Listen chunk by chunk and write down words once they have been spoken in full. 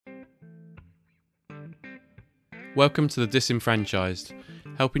Welcome to The Disenfranchised,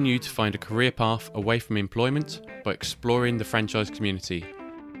 helping you to find a career path away from employment by exploring the franchise community.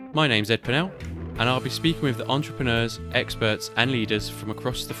 My name's Ed Pennell, and I'll be speaking with the entrepreneurs, experts and leaders from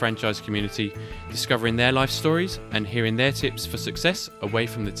across the franchise community, discovering their life stories and hearing their tips for success away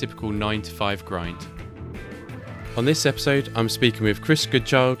from the typical 9-to-5 grind. On this episode, I'm speaking with Chris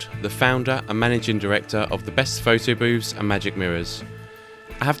Goodchild, the founder and managing director of the best Photobooths and Magic Mirrors.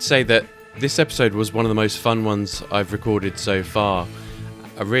 I have to say that this episode was one of the most fun ones I've recorded so far.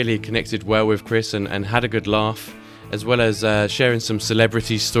 I really connected well with Chris and had a good laugh, as well as sharing some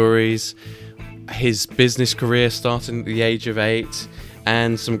celebrity stories, his business career starting at the age of 8,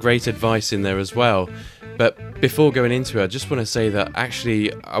 and some great advice in there as well. But before going into it, I just want to say that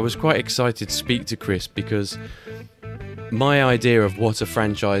actually I was quite excited to speak to Chris because my idea of what a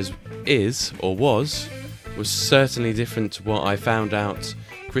franchise is, or was certainly different to what I found out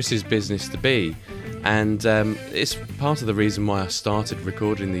Chris's business to be. And it's part of the reason why I started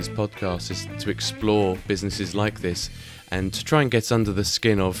recording these podcasts, is to explore businesses like this and to try and get under the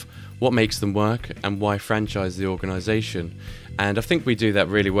skin of what makes them work and why franchise the organisation. And I think we do that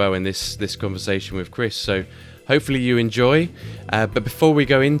really well in this conversation with Chris. So hopefully you enjoy. But before we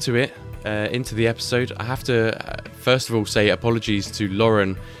go into it, into the episode, I have to first of all say apologies to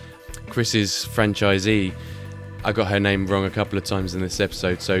Lauren, Chris's franchisee. I got her name wrong a couple of times in this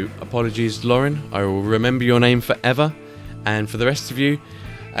episode, so apologies, Lauren. I will remember your name forever. And for the rest of you,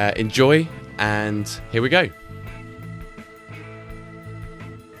 enjoy, and here we go.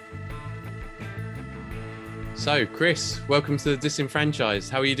 So, Chris, welcome to the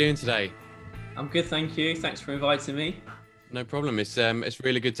Disenfranchised. How are you doing today? I'm good, thank you. Thanks for inviting me. No problem. It's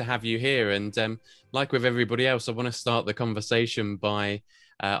really good to have you here. And like with everybody else, I want to start the conversation by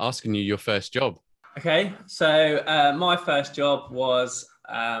asking you your first job. Okay, so my first job was,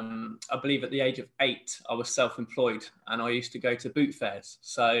 I believe at the age of 8, I was self-employed and I used to go to boot fairs.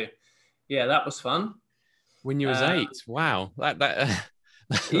 So yeah, that was fun. When you was 8, wow, that's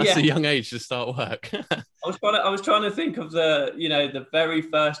Yeah. a young age to start work. I was trying to think of the very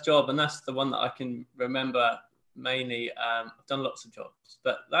first job, and that's the one that I can remember mainly. I've done lots of jobs,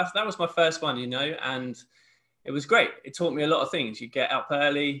 but that was my first one, and it was great. It taught me a lot of things. You get up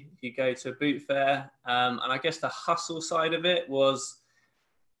early, you go to a boot fair. And I guess the hustle side of it was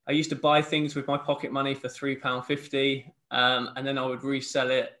I used to buy things with my pocket money for £3.50. And then I would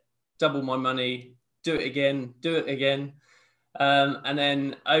resell it, double my money, do it again. And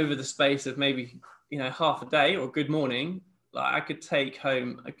then over the space of maybe, half a day or a good morning, like I could take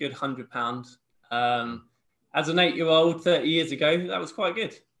home a good £100. As an 8-year-old 30 years ago, that was quite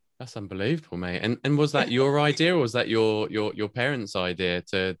good. That's unbelievable, mate. And was that your idea, or was that your parents' idea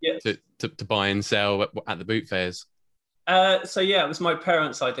to buy and sell at the boot fairs? So yeah, it was my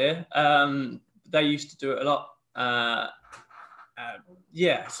parents' idea. They used to do it a lot.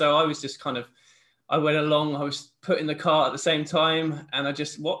 So I was just I went along. I was put in the car at the same time, and I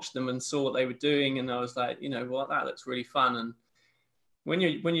just watched them and saw what they were doing, and I was like, you know what, that looks really fun. And when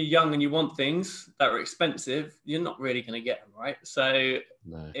you're young and you want things that are expensive, you're not really going to get them, right? So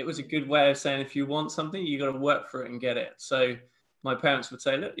no. It was a good way of saying, if you want something, you got to work for it and get it. So my parents would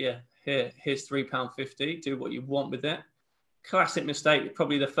say, look, yeah, here's £3.50, do what you want with it. Classic mistake,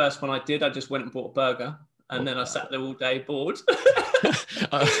 probably the first one I did, I just went and bought a burger, and then I sat there all day bored.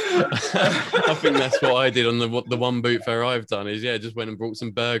 I think that's what I did on the one boot fair I've done, is just went and brought some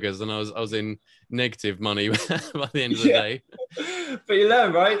burgers, and I was in negative money by the end of the day. But you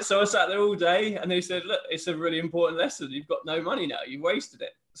learn, right? So I sat there all day, and they said, look, it's a really important lesson. You've got no money now. You wasted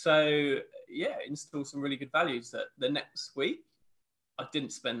it. So yeah, installed some really good values. That the next week, I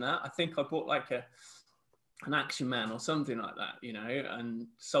didn't spend that. I think I bought like an Action Man or something like that, and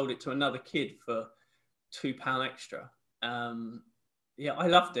sold it to another kid for £2 extra. Yeah, I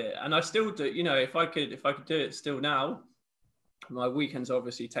loved it, and I still do. If I could do it still now, my weekends are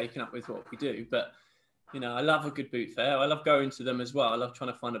obviously taken up with what we do, but I love a good boot fair. I love going to them as well. I love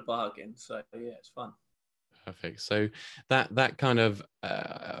trying to find a bargain. So yeah, it's fun. Perfect. So that kind of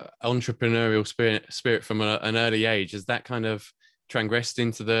entrepreneurial spirit from an early age, has that kind of transgressed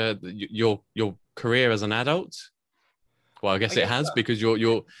into your career as an adult? Well, I guess it has, because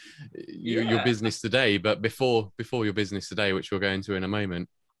your business today, but before your business today, which we'll go into in a moment.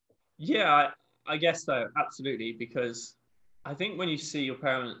 Yeah, I guess so. Absolutely. Because I think when you see your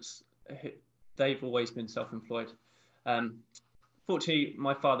parents, they've always been self-employed. Fortunately,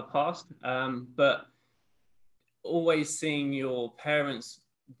 my father passed, but always seeing your parents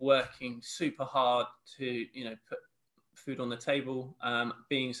working super hard to, put food on the table,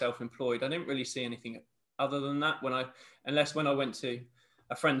 being self-employed, I didn't really see anything other than that unless when I went to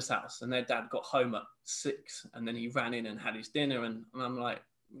a friend's house, and their dad got home at 6, and then he ran in and had his dinner, and I'm like,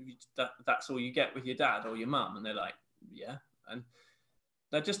 that's all you get with your dad or your mum? And they're like, yeah. And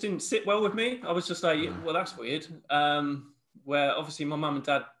that just didn't sit well with me. I was just like, well, that's weird. Where obviously my mum and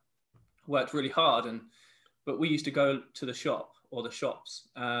dad worked really hard, but we used to go to the shop or the shops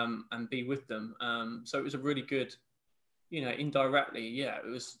and be with them. So it was a really good, indirectly, it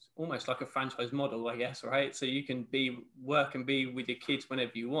was almost like a franchise model, I guess, right? So you can work and be with your kids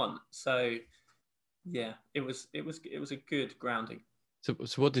whenever you want. So yeah, it was a good grounding. So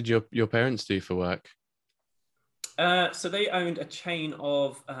what did your parents do for work? So they owned a chain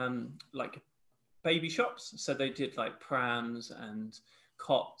of like baby shops. So they did like prams and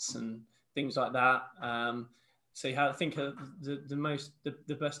cots and things like that. So you had, I think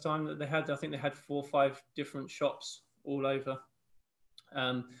the best time that they had, I think they had 4 or 5 different shops all over.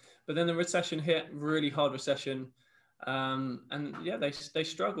 But then the recession hit, really hard recession. And yeah, they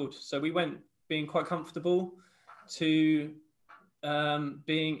struggled. So we went being quite comfortable to I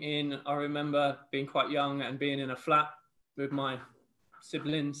remember being quite young and being in a flat with my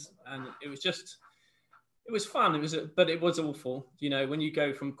siblings, and it was fun. But it was awful. When you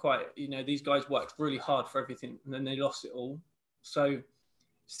go from these guys worked really hard for everything, and then they lost it all. So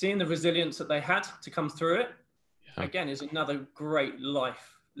seeing the resilience that they had to come through it, again, is another great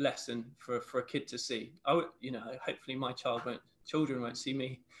life lesson for a kid to see. Hopefully my children won't see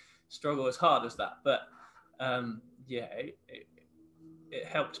me struggle as hard as that. But it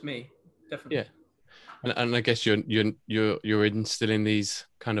helped me, definitely. Yeah. And I guess you're instilling these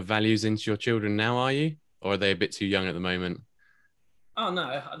kind of values into your children now, are you? Or are they a bit too young at the moment? Oh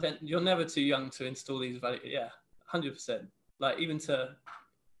no, then you're never too young to install these values. Yeah, 100%. Like even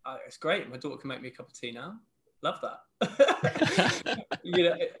it's great. My daughter can make me a cup of tea now. Love that.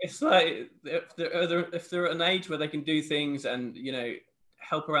 It's like if they're at an age where they can do things and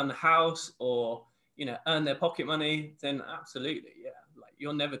help around the house or earn their pocket money, then absolutely, yeah. Like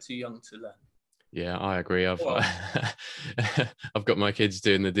you're never too young to learn. Yeah, I agree. I've got my kids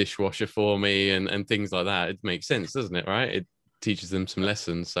doing the dishwasher for me and things like that. It makes sense, doesn't it? Right? It teaches them some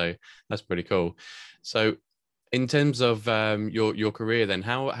lessons, so that's pretty cool. So, in terms of your career, then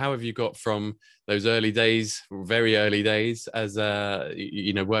how have you got from those early days, very early days, as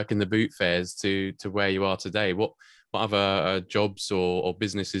working the boot fairs to where you are today? What other jobs or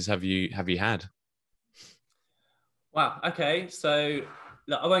businesses have you had? Wow. Okay. So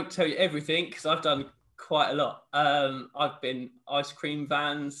look, I won't tell you everything because I've done quite a lot. I've been ice cream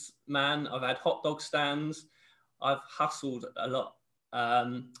vans man. I've had hot dog stands. I've hustled a lot.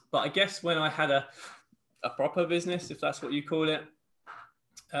 But I guess when I had a proper business, if that's what you call it,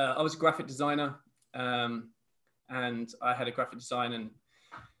 I was a graphic designer, and I had a graphic design and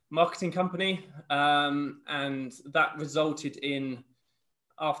marketing company, and that resulted in,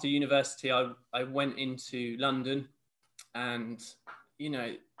 after university, I went into London, and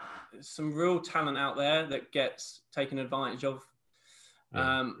some real talent out there that gets taken advantage of.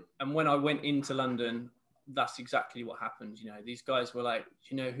 And when I went into London, that's exactly what happened. These guys were like,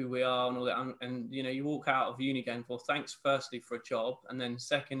 who we are and all that. And you walk out of uni going, well, thanks firstly for a job. And then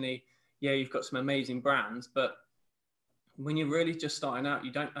secondly, yeah, you've got some amazing brands, but when you're really just starting out,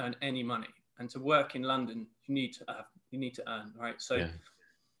 you don't earn any money. And to work in London, you need to earn, right? So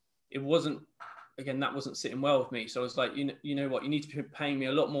it wasn't, again, that wasn't sitting well with me. So I was like, you know what, you need to be paying me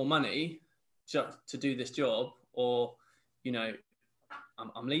a lot more money just to do this job, or,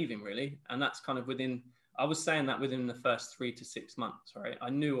 I'm leaving really. And that's kind of I was saying that within the first 3 to 6 months, right? I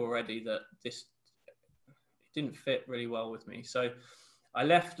knew already that it didn't fit really well with me. So I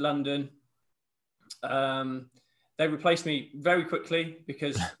left London. They replaced me very quickly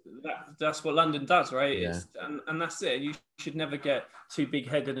because that's what London does, right? Yeah. And that's it. You should never get too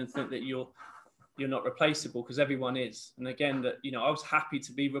big-headed and think that you're not replaceable, because everyone is. And again, I was happy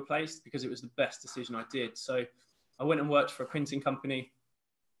to be replaced because it was the best decision I did. So I went and worked for a printing company.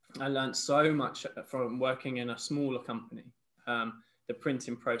 I learned so much from working in a smaller company. The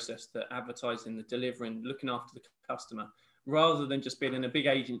printing process, the advertising, the delivering, looking after the customer, rather than just being in a big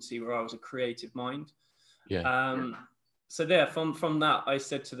agency where I was a creative mind. So there, from that, I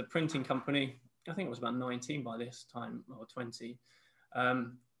said to the printing company, I think it was about 19 by this time, or 20,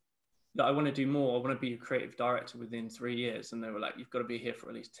 that I want to do more. I want to be a creative director within 3 years. And they were like, you've got to be here for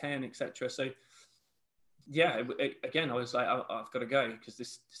at least 10, etc. So yeah, again, I was like, I've got to go because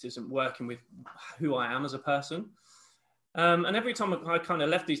this isn't working with who I am as a person. And every time I kind of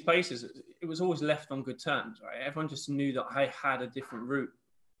left these places, it was always left on good terms, right? Everyone just knew that I had a different route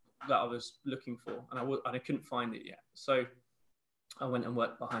that I was looking for, and I couldn't find it yet. So I went and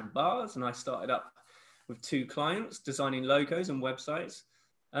worked behind bars, and I started up with 2 clients designing logos and websites.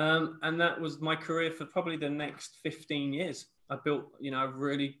 And that was my career for probably the next 15 years. I built, a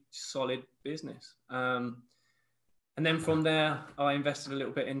really solid business. And then from there, I invested a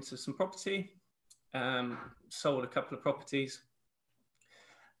little bit into some property, sold a couple of properties.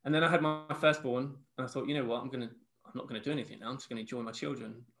 And then I had my firstborn, and I thought, you know what, I'm not going to do anything now. I'm just going to enjoy my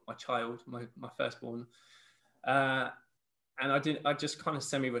children, my firstborn. And I just kind of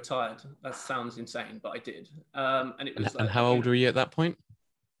semi-retired. That sounds insane, but I did. And it was and how old were you at that point?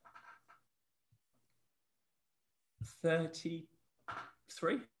 33,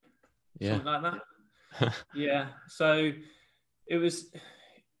 yeah, something like that. Yeah. So it was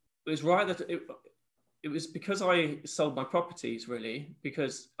right that it was because I sold my properties, really,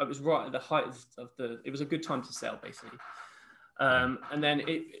 because I was right at the height of it was a good time to sell, basically. And then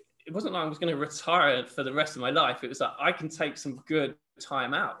it wasn't like I was going to retire for the rest of my life. It was like, I can take some good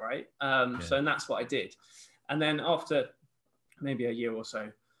time out, right? So, and that's what I did. And then after maybe a year or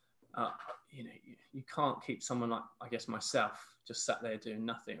so, you can't keep someone like, I guess, myself just sat there doing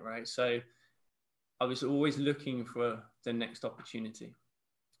nothing, right? So I was always looking for the next opportunity.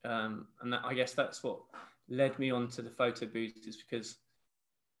 And I guess that's what led me on to the photo booth, is because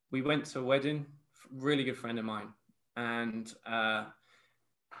we went to a wedding, really good friend of mine, and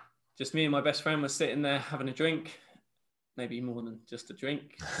just me and my best friend were sitting there having a drink, maybe more than just a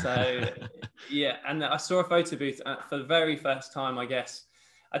drink. So yeah, and I saw a photo booth for the very first time, I guess.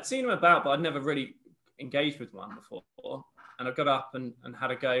 I'd seen them about, but I'd never really engaged with one before. And I got up and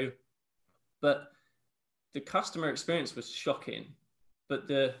had a go. But the customer experience was shocking, but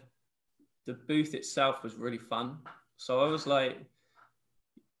the booth itself was really fun. So I was like,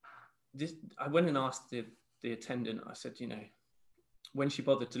 I went and asked the attendant, I said, when she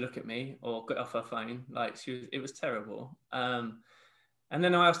bothered to look at me or got off her phone, like it was terrible. And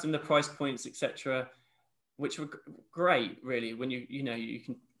then I asked them the price points, etc., which were great, really. When you're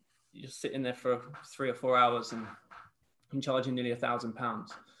sitting there for 3 or 4 hours and charging nearly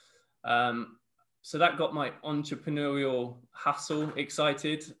 £1,000. So that got my entrepreneurial hustle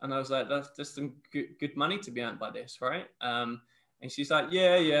excited, and I was like, "That's just some good money to be earned by this, right?" And she's like,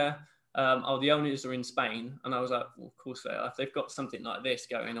 "Yeah. The owners are in Spain," and I was like, "Well, of course they are. If they've got something like this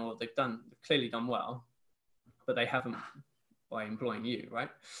going, or they've clearly done well, but they haven't by employing you,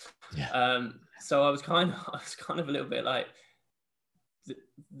 right?" Yeah. So I was kind of a little bit like,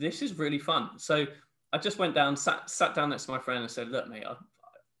 "This is really fun." So I just went down, sat down next to my friend, and said, "Look, mate, I'm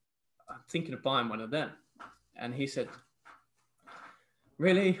thinking of buying one of them." And he said,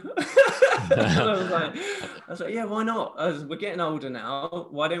 "Really?" I was like, "Yeah, why not? We're getting older now.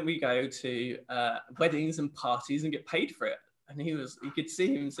 Why don't we go to weddings and parties and get paid for it?" And you could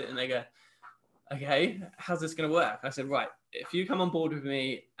see him sitting there go, "Okay, how's this going to work?" I said, "Right, if you come on board with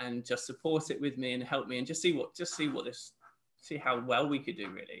me and just support it with me and help me and see how well we could do,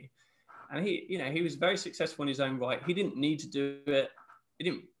 really." And he was very successful in his own right. He didn't need to do it. He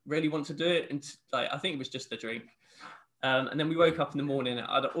didn't really want to do it, and I think it was just a drink. And then we woke up in the morning.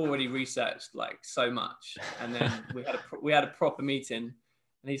 I'd already researched so much, and then we had a proper meeting.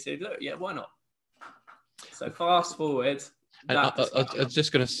 And he said, "Look, yeah, why not?" So fast forward. And I was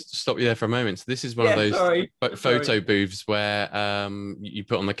just going to stop you there for a moment. So this is one of those photo booths where you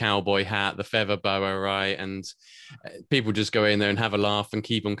put on the cowboy hat, the feather boa, right? And people just go in there and have a laugh and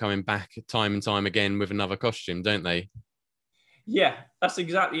keep on coming back time and time again with another costume, don't they? Yeah, that's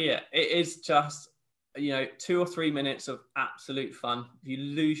exactly it. It is just, 2 or 3 minutes of absolute fun. You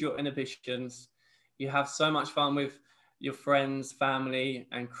lose your inhibitions. You have so much fun with your friends, family,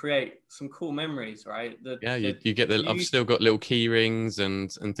 and create some cool memories, right? You get I've still got little key rings and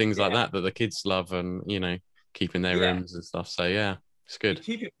things like that the kids love, and keep in their rooms and stuff. So yeah, it's good.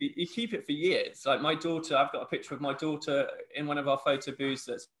 You keep it for years. Like my daughter, I've got a picture of my daughter in one of our photo booths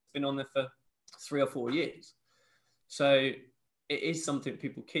that's been on there for 3 or 4 years. So it is something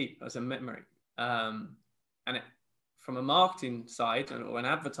people keep as a memory. And from a marketing side or an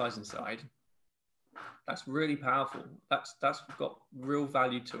advertising side, that's really powerful. That's got real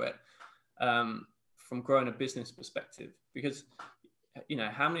value to it, from growing a business perspective. Because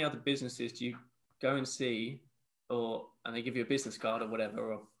how many other businesses do you go and see, and they give you a business card or whatever,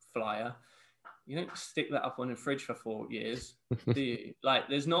 or a flyer? You don't stick that up on the fridge for 4 years, do you?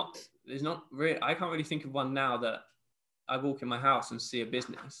 There's not really. I can't really think of one now that I walk in my house and see a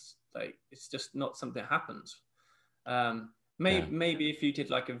business. It's just not something that happens. Maybe if you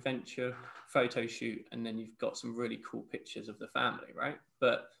did a venture photo shoot and then you've got some really cool pictures of the family, right?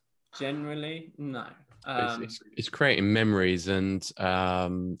 But generally, no. It's creating memories, and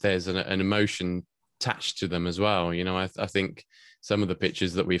there's an emotion attached to them as well. I think some of the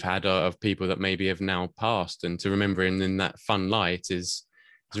pictures that we've had are of people that maybe have now passed, and to remember in that fun light is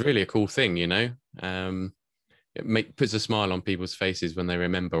it's really a cool thing, you know. Puts a smile on people's faces when they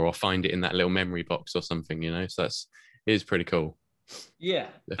remember or find it in that little memory box or something, you know. So it is pretty cool. Yeah,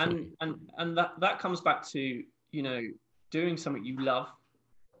 Definitely. and that comes back to, you know, doing something you love,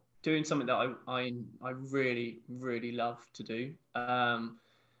 doing something that I really really love to do. And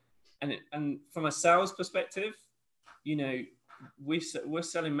from a sales perspective, you know, we're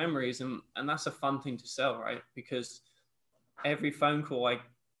selling memories, and that's a fun thing to sell, right? Because every phone call I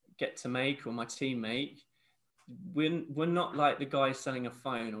get to make or my team make, we're not like the guy selling a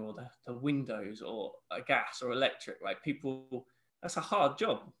phone or the windows or a gas or electric, right? People, that's a hard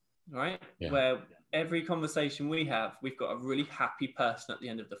job, right? Yeah. Where every conversation we have, we've got a really happy person at the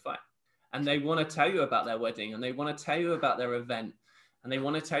end of the phone, and they want to tell you about their wedding, and they want to tell you about their event, and they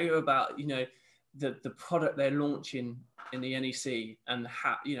want to tell you about, you know, the product they're launching in the NEC, and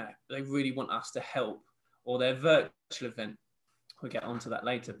how, you know, they really want us to help, or their virtual event. We'll get onto that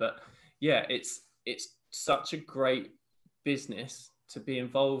later, but yeah, it's such a great business to be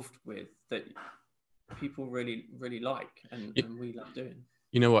involved with that people really really like, and we love doing.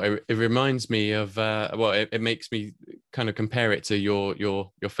 You know what? It reminds me of well, it makes me kind of compare it to your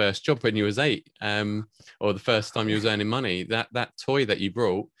first job when you was 8, or the first time you was earning money. That toy that you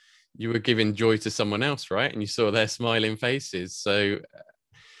brought, you were giving joy to someone else, right? And you saw their smiling faces. So,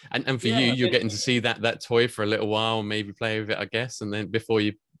 and for you, Yeah, you're getting to see that toy for a little while, maybe play with it, I guess, and then before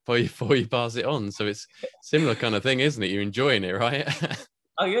you pass it on. So it's similar kind of thing, isn't it? You're enjoying it, right?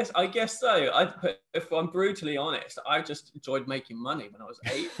 I guess so. If I'm brutally honest, I just enjoyed making money when I was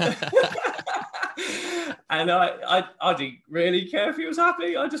 8. And I didn't really care if he was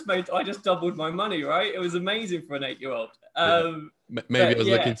happy. I just doubled my money, right? It was amazing for an 8-year-old. Yeah. Maybe I But was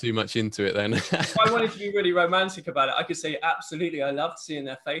yeah, looking too much into it then. if I wanted to be really romantic about it, I could say absolutely. I loved seeing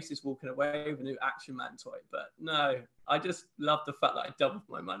their faces walking away with a new Action Man toy. But no, I just love the fact that I doubled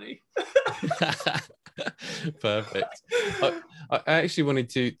my money. Perfect. I actually wanted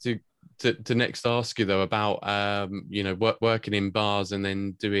to next ask you though about you know, working in bars and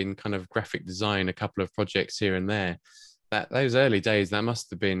then doing kind of graphic design, a couple of projects here and there. That those early days, that must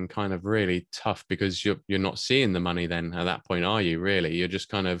have been kind of really tough because you're not seeing the money then at that point, are you? Really, you're just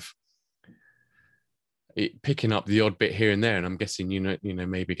kind of picking up the odd bit here and there, and I'm guessing you know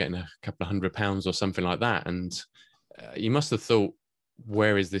maybe getting a couple of £100 or something like that, and you must have thought,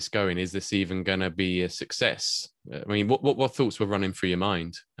 where is this going? Is this even going to be a success? I mean, what thoughts were running through your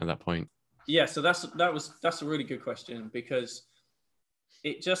mind at that point? Yeah, so that's a really good question, because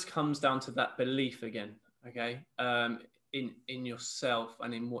it just comes down to that belief again, okay, in yourself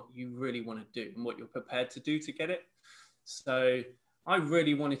and in what you really want to do and what you're prepared to do to get it. So I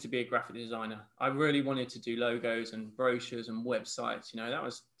really wanted to be a graphic designer. I really wanted to do logos and brochures and websites. You know, that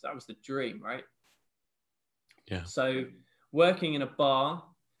was the dream, right? Yeah. So working in a bar,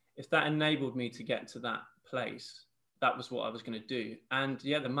 if that enabled me to get to that place, that was what I was going to do. And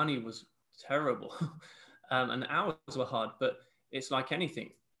yeah, the money was terrible, and the hours were hard. But it's like anything: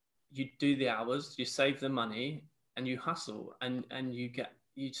 you do the hours, you save the money, and you hustle, and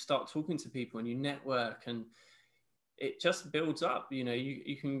you start talking to people, and you network, and it just builds up. You know,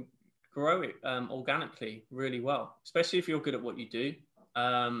 you can grow it organically really well, especially if you're good at what you do,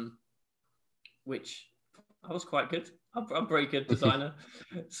 which I was quite good. I'm a very good designer.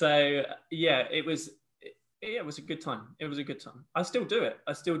 So yeah, it was a good time. It was a good time. I still do it.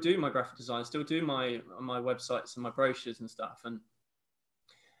 I still do my graphic design. I still do my websites and my brochures and stuff. And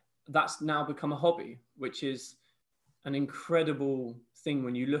that's now become a hobby, which is an incredible thing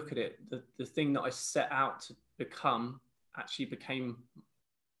when you look at it. The thing that I set out to become actually became,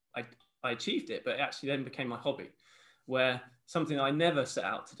 I achieved it, but it actually then became my hobby, where something I never set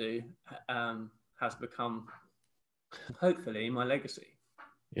out to do has become, hopefully, my legacy.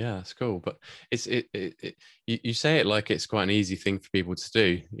 Yeah, that's cool. But you say it like it's quite an easy thing for people to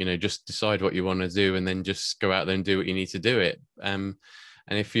do. You know, just decide what you want to do and then just go out there and do what you need to do it. And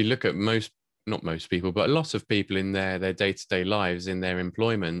if you look at not most people, but a lot of people in their day-to-day lives, in their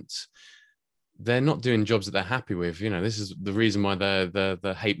employment, they're not doing jobs that they're happy with. You know, this is the reason why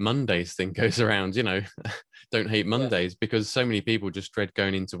the hate Mondays thing goes around, you know, don't hate Mondays, because so many people just dread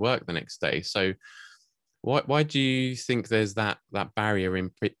going into work the next day. So why do you think there's that barrier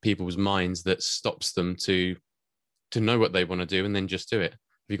in people's minds that stops them to know what they want to do and then just do it? Have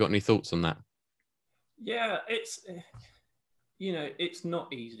you got any thoughts on that? Yeah, it's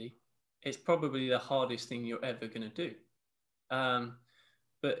not easy. It's probably the hardest thing you're ever going to do.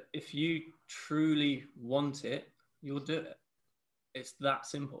 But if you truly want it, you'll do it. It's that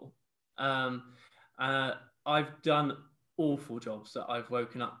simple. I've done awful jobs that I've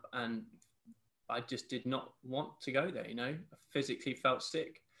woken up and I just did not want to go there. You know, I physically felt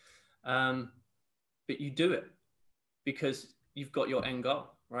sick. But you do it because you've got your end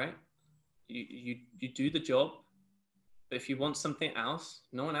goal, right? You do the job, but if you want something else,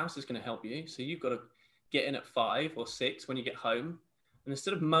 no one else is going to help you. So you've got to get in at 5 or 6 when you get home. And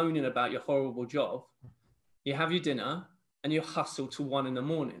instead of moaning about your horrible job, you have your dinner and you hustle to 1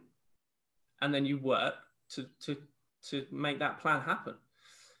 a.m. And then you work to make that plan happen.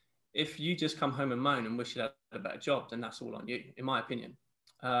 If you just come home and moan and wish you had a better job, then that's all on you, in my opinion.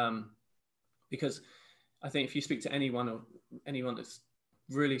 Because I think if you speak to anyone that's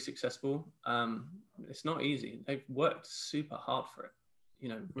really successful, it's not easy. They've worked super hard for it,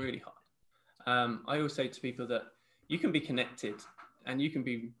 really hard. I always say to people that you can be connected and you can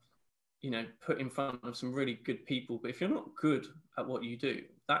be, put in front of some really good people, but if you're not good at what you do,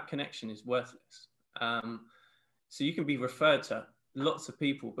 that connection is worthless. So you can be referred to lots of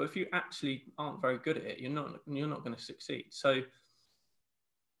people, but if you actually aren't very good at it, you're not going to succeed. So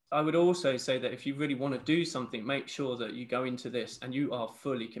I would also say that if you really want to do something, make sure that you go into this and you are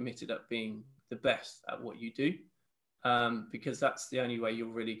fully committed at being the best at what you do, because that's the only way you're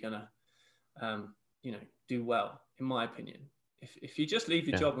really going to, do well, in my opinion. If you just leave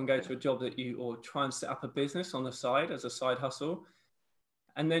your job and go to a job or try and set up a business on the side as a side hustle,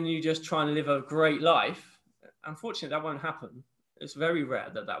 and then you just try and live a great life, unfortunately, that won't happen. It's very rare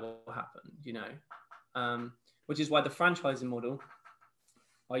that will happen, which is why the franchising model,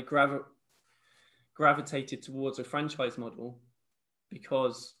 I gravitated towards a franchise model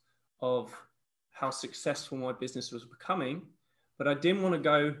because of how successful my business was becoming. But I didn't want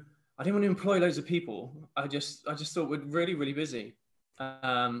to employ loads of people. I just thought we're really, really busy.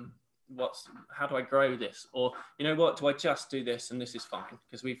 How do I grow this? Or, do I just do this and this is fine?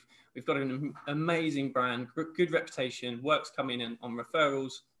 Because we've got an amazing brand, good reputation, work's coming in on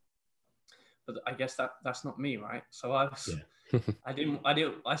referrals. But I guess that's not me, right? So I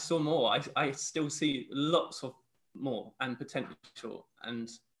saw more. I still see lots of more and potential.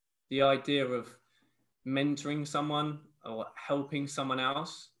 And the idea of mentoring someone or helping someone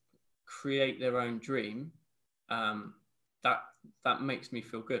else create their own dream, that makes me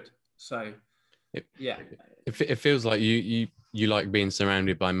feel good. So it feels like you like being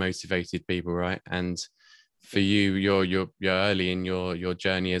surrounded by motivated people, right? And for you, you're early in your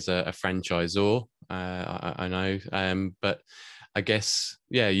journey as a franchisor. I know, but I guess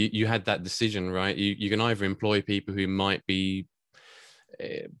you had that decision, right? You can either employ people who might be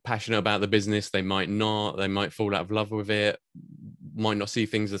passionate about the business, they might not, they might fall out of love with it, might not see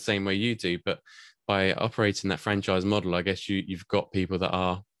things the same way you do, but by operating that franchise model, I guess you've got people that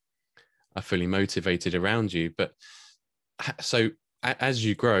are fully motivated around you. But so as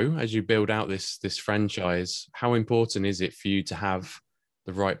you grow, as you build out this franchise, how important is it for you to have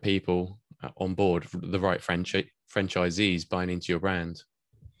the right people on board, the right franchisees buying into your brand?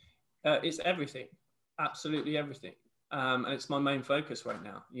 It's everything, absolutely everything. And it's my main focus right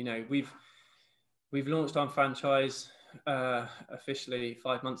now. We've launched our franchise officially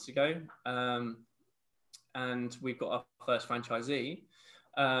 5 months ago, and we've got our first franchisee,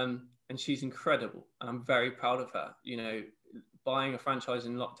 and she's incredible, and I'm very proud of her. Buying a franchise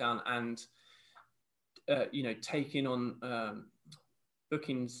in lockdown and taking on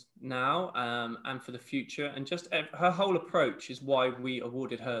bookings now and for the future, and just her whole approach is why we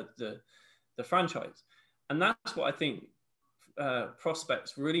awarded her the franchise. And that's what I think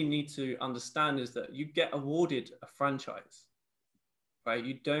prospects really need to understand, is that you get awarded a franchise, right?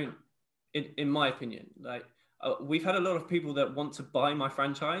 You don't, in my opinion, we've had a lot of people that want to buy my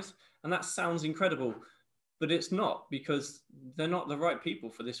franchise, and that sounds incredible, but it's not, because they're not the right people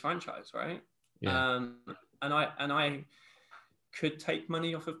for this franchise, right? And I could take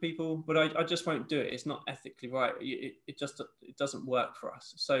money off of people, but I just won't do it. It's not ethically right. It doesn't work for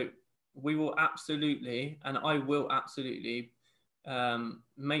us. So we will absolutely, and I will absolutely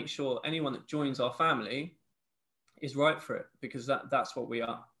make sure anyone that joins our family is right for it, because that's what we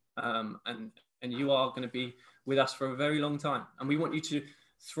are. And you are going to be with us for a very long time, and we want you to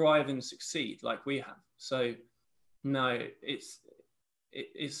thrive and succeed like we have. So no, it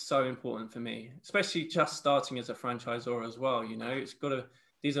is so important for me, especially just starting as a franchisor as well. It's got to,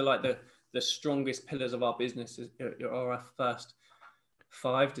 these are like the strongest pillars of our business are our first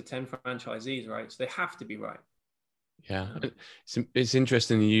 5 to 10 franchisees, right? So they have to be right. Yeah. It's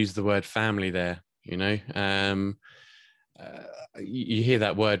interesting you use the word family there, you hear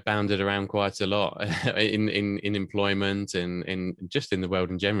that word bounded around quite a lot in employment and in just in the world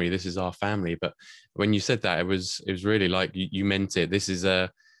in general. This is our family. But when you said that, it was really like you meant it. This is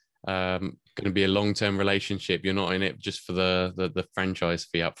going to be a long-term relationship. You're not in it just for the franchise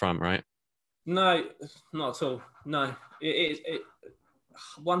fee up front, right? No, not at all. No, it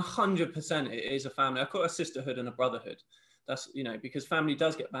 100% it is a family. I call it a sisterhood and a brotherhood. That's, because family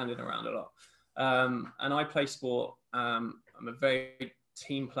does get banded around a lot. And I play sport. I'm a very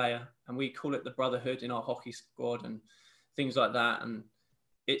team player, and we call it the brotherhood in our hockey squad and things like that. And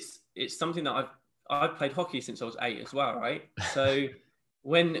it's something that I've played hockey since I was 8 as well, right? So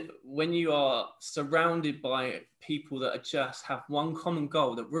when you are surrounded by people that just have one common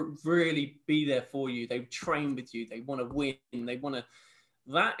goal, that really be there for you, they train with you, they want to win,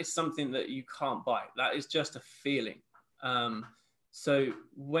 that is something that you can't buy. That is just a feeling. So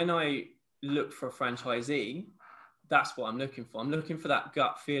when I look for a franchisee, that's what I'm looking for. I'm looking for that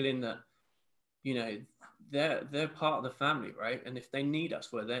gut feeling that, they're part of the family, right? And if they need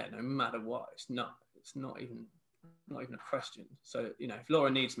us, we're there no matter what. It's not even a question. So, if Laura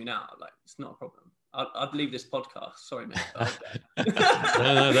needs me now, it's not a problem. I'd leave this podcast. Sorry, mate.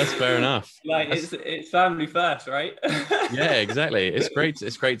 No, that's fair enough. It's family first, right? Yeah, exactly. It's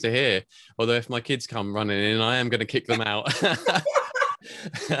great to hear. Although if my kids come running in, I am going to kick them out.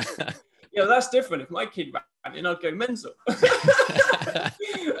 Yeah, that's different. If my kid ran in, I'd go mental.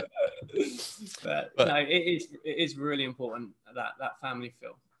 but no, it is really important, that family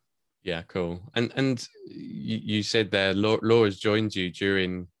feel. Yeah, cool. And you said there, Laura's joined you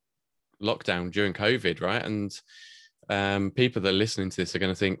during lockdown, during COVID, right? And people that are listening to this are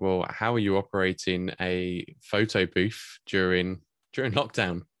going to think, well, how are you operating a photo booth during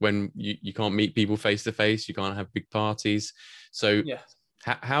lockdown when you can't meet people face to face, you can't have big parties? So yeah.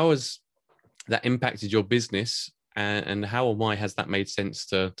 How has that impacted your business, and how or why has that made sense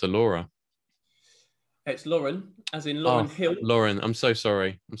to Laura? It's Lauren, as in Lauren Hill. Lauren, I'm so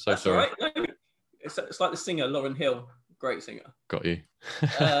sorry. That's sorry. All right. No, it's like the singer, Lauren Hill. Great singer. Got you.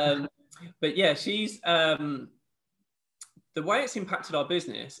 But yeah, she's the way it's impacted our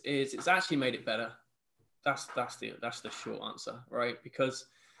business is it's actually made it better. That's the short answer, right? Because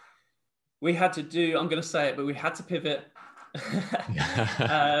we had to do, I'm going to say it, but we had to pivot.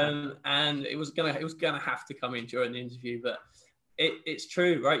 And it was gonna have to come in during the interview, but it's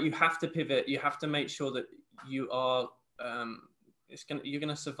true, right? You have to pivot. You have to make sure that you are you're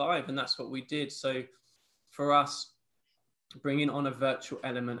gonna survive, and that's what we did. So for us, bringing on a virtual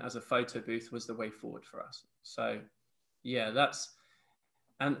element as a photo booth was the way forward for us. So yeah, that's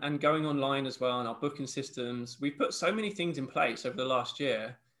and going online as well, and our booking systems. We put so many things in place over the last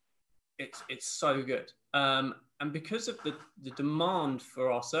year. It's so good. And because of the demand for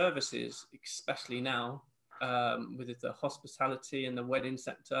our services, especially now, with the hospitality and the wedding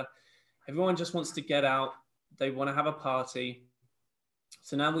sector, everyone just wants to get out. They want to have a party.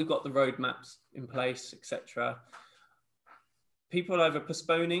 So now we've got the roadmaps in place, etc. People are either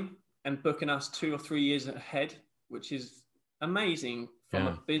postponing and booking us 2 or 3 years ahead, which is amazing from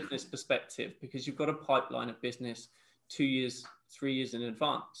a business perspective, because you've got a pipeline of business 2 years, 3 years in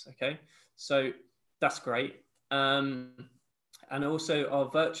advance. Okay, so that's great. And also our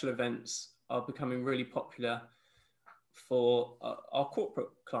virtual events are becoming really popular for our corporate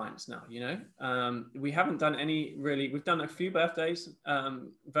clients now. We haven't done we've done a few birthdays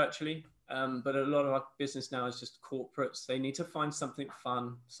virtually, but a lot of our business now is just corporates. They need to find something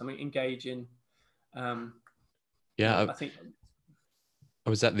fun, something engaging. I think I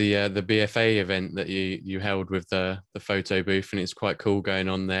was at the BFA event that you held with the photo booth, and it's quite cool going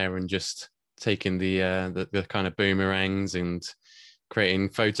on there and just taking the kind of boomerangs and creating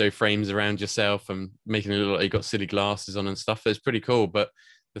photo frames around yourself and making it look like you got silly glasses on and stuff. It's pretty cool. But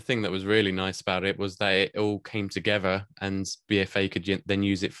the thing that was really nice about it was that it all came together, and BFA could then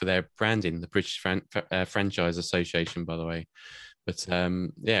use it for their branding, the British Franchise Association, by the way. But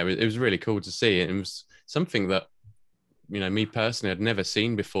it was really cool to see. It was something that, me personally, I'd never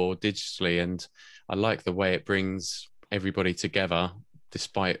seen before digitally. And I like the way it brings everybody together,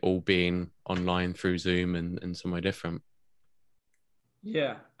 despite all being online through Zoom and somewhere different.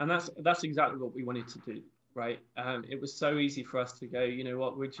 Yeah, and that's exactly what we wanted to do, right? It was so easy for us to go, you know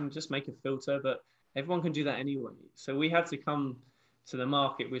what, we can just make a filter, but everyone can do that anyway. So we had to come to the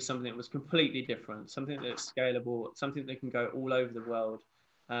market with something that was completely different, something that's scalable, something that can go all over the world.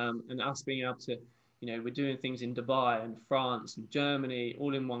 And us being able to, we're doing things in Dubai and France and Germany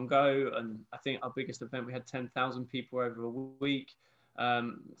all in one go. And I think our biggest event, we had 10,000 people over a week.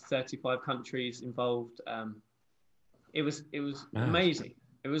 35 countries involved. It was amazing.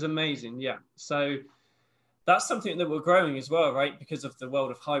 It was amazing. Yeah. So that's something that we're growing as well, right? Because of the world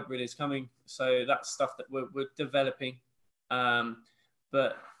of hybrid is coming. So that's stuff that we're developing.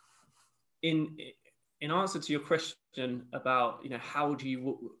 But in answer to your question about, how do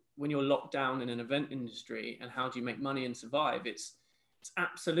you, when you're locked down in an event industry, and how do you make money and survive? It's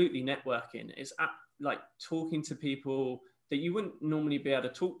absolutely networking. It's like talking to people, that you wouldn't normally be able to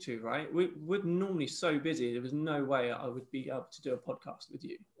talk to, right? We're normally so busy. There was no way I would be able to do a podcast with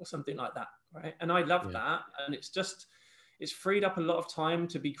you or something like that, right? And I love that. And it's freed up a lot of time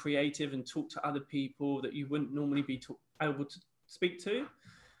to be creative and talk to other people that you wouldn't normally be able to speak to.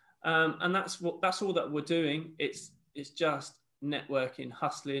 And that's all that we're doing. It's just networking,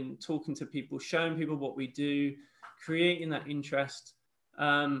 hustling, talking to people, showing people what we do, creating that interest.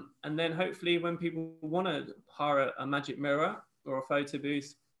 And then hopefully when people want to hire a magic mirror or a photo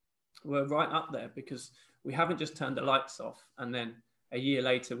booth, we're right up there, because we haven't just turned the lights off and then a year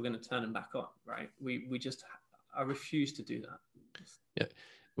later we're going to turn them back on, right? I refuse to do that. Yeah.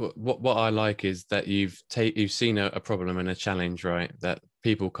 What I like is that you've seen a problem and a challenge, right? That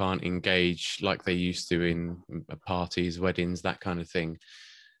people can't engage like they used to in parties, weddings, that kind of thing.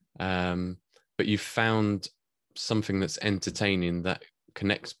 But you've found something that's entertaining, that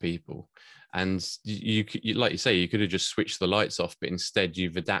connects people. And you like you say, you could have just switched the lights off, but instead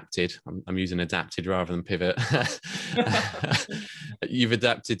you've adapted. I'm using adapted rather than pivot. You've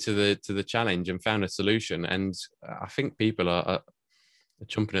adapted to the challenge and found a solution. And I think people are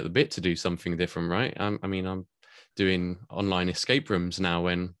chomping at the bit to do something different, right? I mean, I'm doing online escape rooms now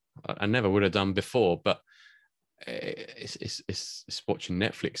when I never would have done before, but it's watching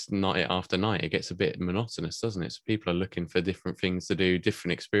Netflix night after night. It gets a bit monotonous, doesn't it? So people are looking for different things to do,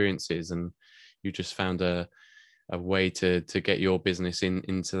 different experiences, and you just found a way to get your business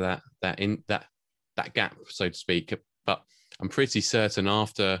into that gap, so to speak. But I'm pretty certain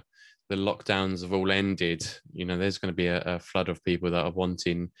after the lockdowns have all ended, there's going to be a flood of people that are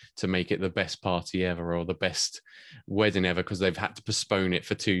wanting to make it the best party ever or the best wedding ever, because they've had to postpone it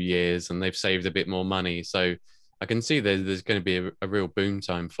for 2 years and they've saved a bit more money. So I can see there's going to be a real boom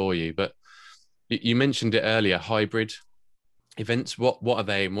time for you. But you mentioned it earlier, hybrid events. What are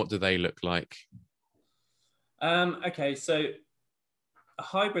they and what do they look like? Okay, so a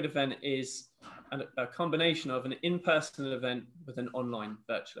hybrid event is a combination of an in-person event with an online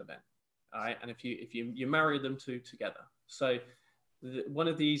virtual event. All right, and if you marry them two together. So one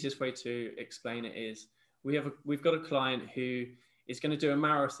of the easiest way to explain it is we've got a client who is going to do a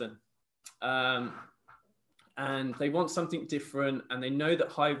marathon, and they want something different, and they know that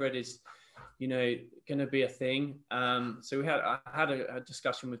hybrid is, going to be a thing. So I had a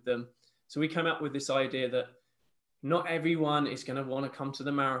discussion with them. So we came up with this idea that not everyone is going to want to come to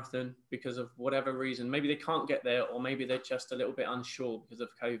the marathon because of whatever reason. Maybe they can't get there, or maybe they're just a little bit unsure because of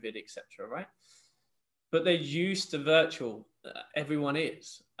COVID, etc. Right? But they're used to virtual. Everyone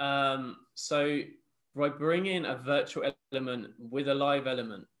is. So by bringing a virtual element with a live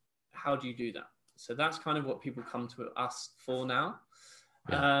element, how do you do that? So that's kind of what people come to us for now.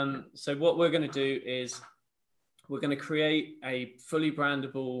 Yeah. So what we're going to do is we're going to create a fully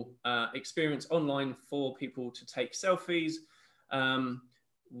brandable experience online for people to take selfies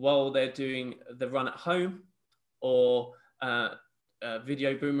while they're doing the run at home, or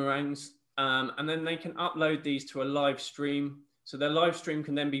video boomerangs. And then they can upload these to a live stream. So their live stream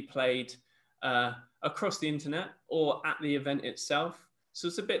can then be played across the internet or at the event itself. So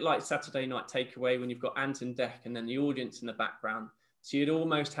it's a bit like Saturday Night Takeaway when you've got Ant and Dec and then the audience in the background. So you'd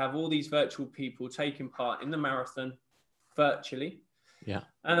almost have all these virtual people taking part in the marathon virtually. Yeah.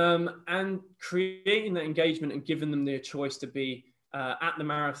 And creating that engagement and giving them the choice to be at the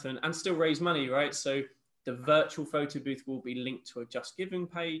marathon and still raise money, right? So the virtual photo booth will be linked to a Just Giving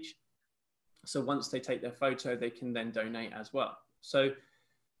page. So once they take their photo, they can then donate as well. So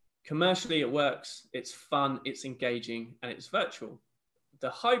commercially it works, it's fun, it's engaging, and it's virtual. The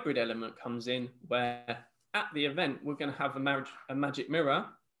hybrid element comes in where at the event, we're going to have a magic mirror.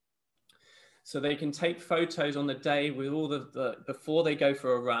 So they can take photos on the day with all before they go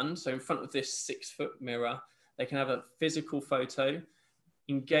for a run. So in front of this 6-foot mirror, they can have a physical photo,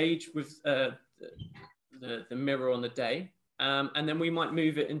 engage with the mirror on the day. And then we might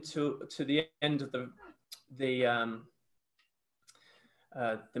move it to the end of the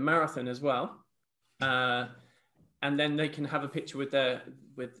marathon as well. And then they can have a picture with their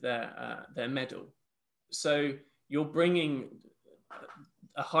medal. So you're bringing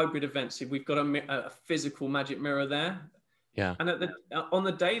a hybrid event. So we've got a physical magic mirror there. Yeah. And on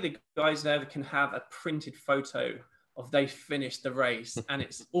the day, the guys there can have a printed photo of they finished the race, and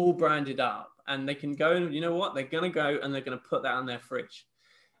it's all branded up. And they can go, and you know what? They're going to go and they're going to put that on their fridge.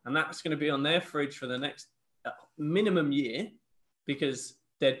 And that's going to be on their fridge for the next minimum year, because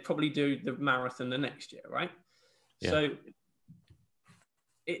they'd probably do the marathon the next year, right? Yeah. So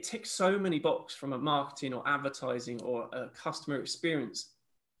it ticks so many boxes from a marketing or advertising or a customer experience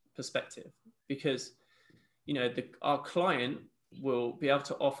perspective, because our client will be able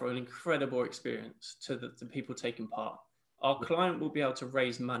to offer an incredible experience to the people taking part. Our client will be able to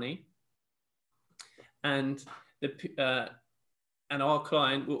raise money, and and our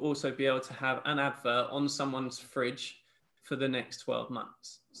client will also be able to have an advert on someone's fridge for the next 12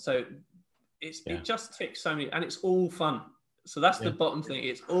 months. So it just ticks so many, and it's all fun. So that's the bottom thing.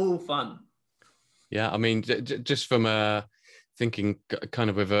 It's all fun. Yeah, I mean, just from thinking kind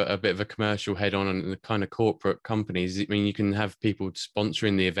of with a bit of a commercial head on and the kind of corporate companies, I mean, you can have people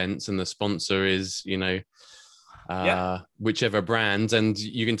sponsoring the events, and the sponsor is, whichever brand, and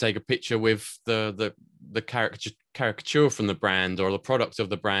you can take a picture with the caricature from the brand, or the product of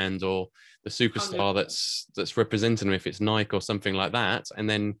the brand, or the superstar that's representing them, if it's Nike or something like that. And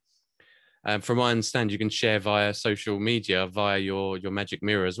then from what I understand, you can share via social media via your magic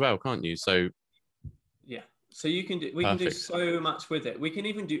mirror as well, can't you? So so we can do so much with it. We can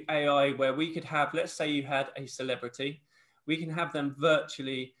even do AI, where we could have, let's say you had a celebrity, we can have them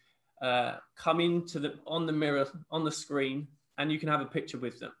virtually come into on the mirror, on the screen, and you can have a picture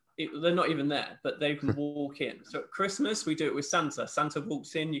with them. They're not even there, but they can walk in. So at Christmas, we do it with Santa. Santa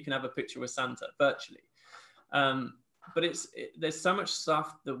walks in, you can have a picture with Santa virtually. But there's so much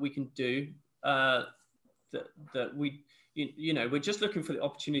stuff that we can do that we, we're just looking for the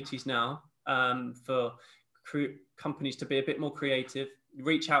opportunities now for companies to be a bit more creative,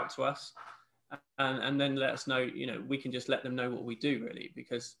 reach out to us, and then let us know. We can just let them know what we do, really,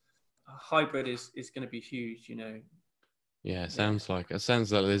 because a hybrid is going to be huge. Yeah, it sounds like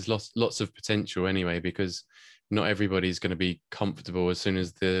there's lots of potential anyway, because not everybody's going to be comfortable as soon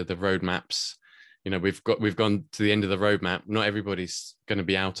as the roadmaps. We've gone to the end of the roadmap. Not everybody's going to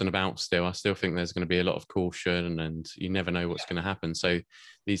be out and about still. I still think there's going to be a lot of caution, and you never know what's going to happen. So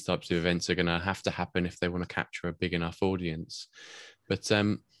these types of events are going to have to happen if they want to capture a big enough audience. But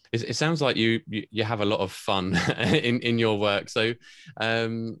it sounds like you have a lot of fun in your work. So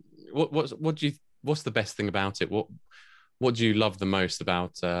what's the best thing about it? What do you love the most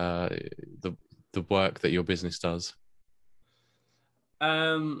about the work that your business does?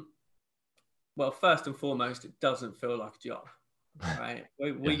 Well, first and foremost, it doesn't feel like a job, right?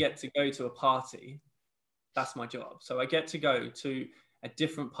 We get to go to a party. That's my job. So I get to go to a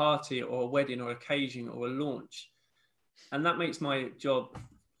different party or a wedding or occasion or a launch. And that makes my job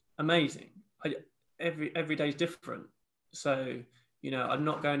amazing. Every day is different. So, I'm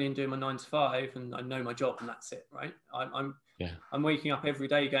not going in doing my 9 to 5 and I know my job and that's it, right? I'm waking up every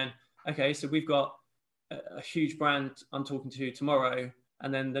day going, okay, so we've got a huge brand I'm talking to tomorrow.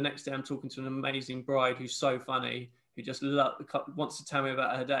 And then the next day I'm talking to an amazing bride who's so funny, who just wants to tell me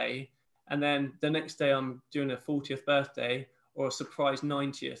about her day. And then the next day I'm doing a 40th birthday or a surprise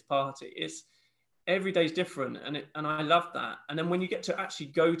 90th party. It's every day's different. And I love that. And then when you get to actually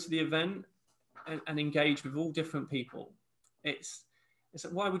go to the event and engage with all different people, it's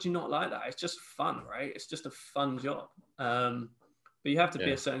why would you not like that? It's just fun, right? It's just a fun job. But you have to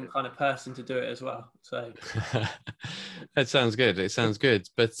be a certain kind of person to do it as well. So that sounds good. It sounds good.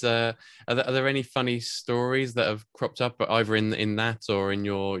 But are there any funny stories that have cropped up either in that or in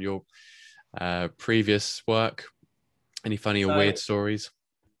your previous work? Any funny or weird stories?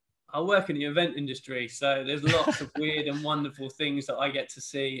 I work in the event industry, so there's lots of weird and wonderful things that I get to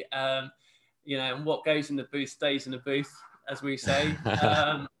see. And what goes in the booth stays in the booth, as we say.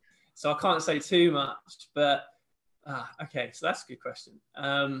 So I can't say too much, but okay, so that's a good question.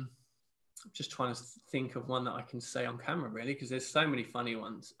 I'm just trying to think of one that I can say on camera, really, because there's so many funny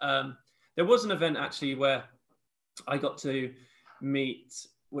ones. There was an event actually where I got to meet,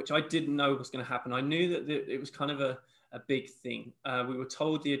 which I didn't know was going to happen. I knew that it was kind of a big thing. We were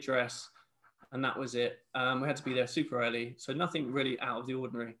told the address and that was it. We had to be there super early, so nothing really out of the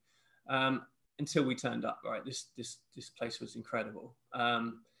ordinary until we turned up, right? This place was incredible.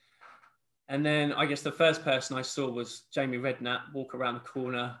 And then I guess the first person I saw was Jamie Redknapp walk around the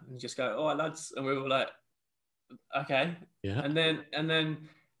corner and just go, "Oh, lads," and we were like, "Okay." Yeah. And then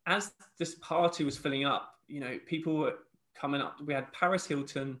as this party was filling up, people were coming up. We had Paris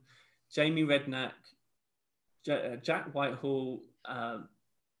Hilton, Jamie Redknapp, Jack Whitehall,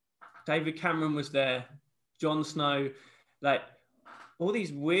 David Cameron was there, Jon Snow, like all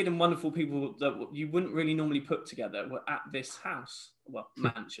these weird and wonderful people that you wouldn't really normally put together were at this house,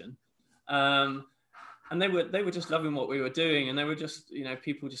 mansion. And they were just loving what we were doing, and they were just,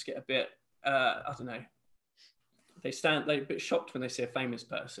 people just get a bit, I don't know, they're a bit shocked when they see a famous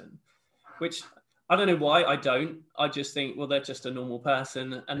person, which I don't know why. I just think, well, they're just a normal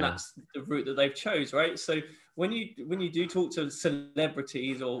person, and that's the route that they've chose, right? So when you do talk to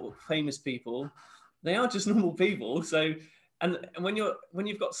celebrities or famous people, they are just normal people. So and when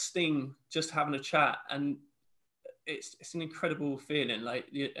you've got Sting just having a chat, and it's an incredible feeling,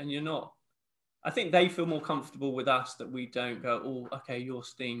 and you're not I think they feel more comfortable with us, that we don't go, oh, okay, you're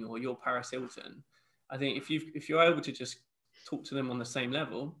Sting or you're Paris Hilton. I think if you're able to just talk to them on the same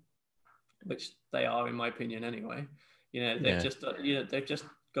level, which they are, in my opinion, anyway, they've just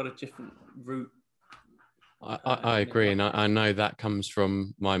got a different route. I agree, and I know that comes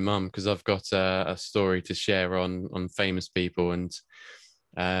from my mum, because I've got a story to share on famous people, and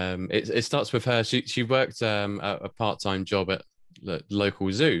it starts with her. She worked a part-time job at the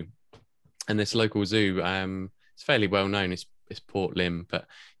local zoo, and this local zoo, it's fairly well known. It's Port Lim, but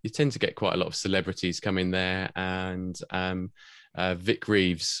you tend to get quite a lot of celebrities come in there. And Vic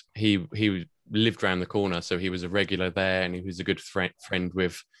Reeves, he lived around the corner, so he was a regular there, and he was a good friend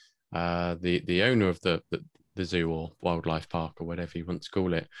with the owner of the zoo or wildlife park or whatever you want to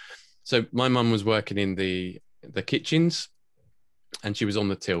call it. So my mum was working in the kitchens, and she was on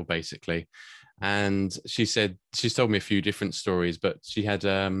the till basically. And she's told me a few different stories, but she had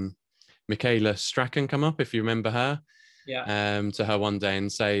Michaela Strachan come up, if you remember her, to her one day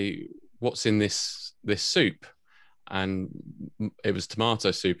and say, "What's in this soup?" And it was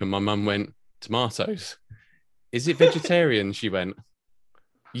tomato soup. And my mum went, "Tomatoes? Is it vegetarian?" She went,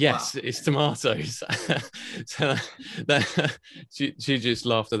 "Yes, wow. It's tomatoes." So she just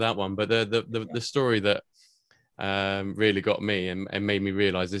laughed at that one. But the story that really got me and made me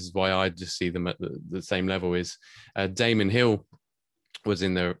realize this is why I just see them at the same level is Damon Hill was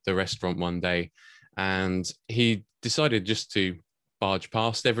in the restaurant one day, and he decided just to barge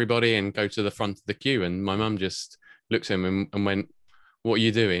past everybody and go to the front of the queue. And my mum just looked at him and went, "What are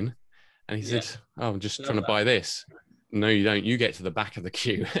you doing?" And he said, "Oh, I'm just trying to buy this." "No, you don't. You get to the back of the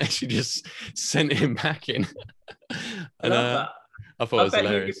queue." She just sent him back in. And, I love that. I thought it was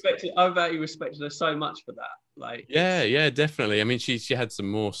hilarious. I bet he respected her so much for that. Like, yeah, definitely. I mean, she had some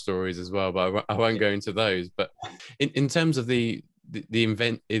more stories as well, but I won't go into those. But in terms of the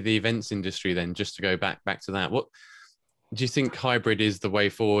events industry, then, just to go back to that, what do you think hybrid is the way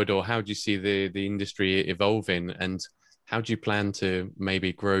forward, or how do you see the industry evolving, and how do you plan to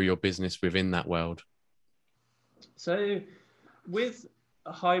maybe grow your business within that world? So with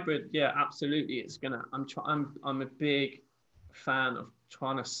a hybrid, yeah, absolutely. It's gonna, I'm a big fan of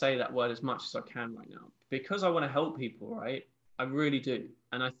trying to say that word as much as I can right now, because I want to help people, right? I really do.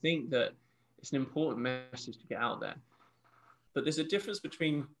 And I think that it's an important message to get out there. But there's a difference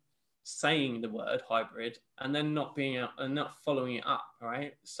between saying the word hybrid and then not being out and not following it up,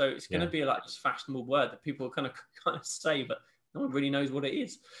 right? So it's going to be like this fashionable word that people kind of say, but no one really knows what it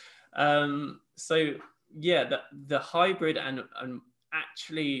is. So yeah, the hybrid and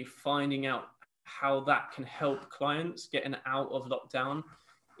actually finding out how that can help clients getting out of lockdown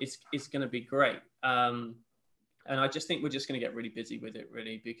is going to be great. And I just think we're just going to get really busy with it,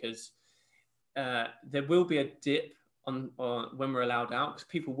 really, because there will be a dip on when we're allowed out, because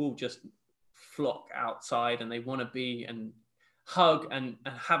people will just flock outside and they want to be and hug and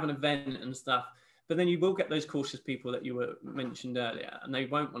have an event and stuff. But then you will get those cautious people that you were mentioned earlier, and they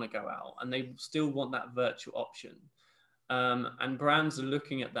won't want to go out and they still want that virtual option. And brands are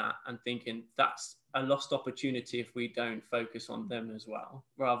looking at that and thinking that's a lost opportunity if we don't focus on them as well,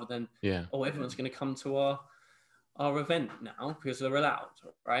 rather than, oh, everyone's going to come to our event now because they're allowed,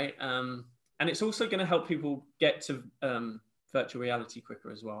 right? And it's also going to help people get to virtual reality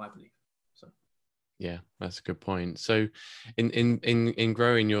quicker as well, I believe. So, yeah, that's a good point. So, in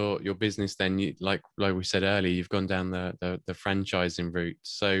growing your business, then, like we said earlier, you've gone down the franchising route.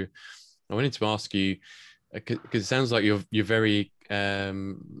 So, I wanted to ask you, because it sounds like you're very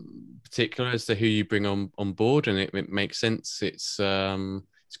particular as to who you bring on board, and it makes sense. It's a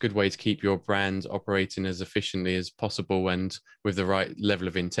good way to keep your brand operating as efficiently as possible and with the right level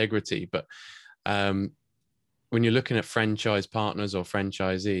of integrity. But when you're looking at franchise partners or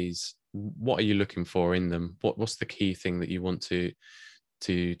franchisees, what are you looking for in them? What's the key thing that you want to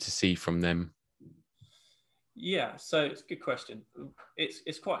see from them? Yeah, so it's a good question.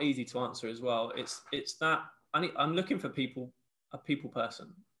 It's quite easy to answer as well. It's that I'm looking for a people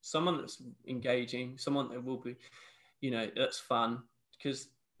person, someone that's engaging, someone that will be, that's fun, because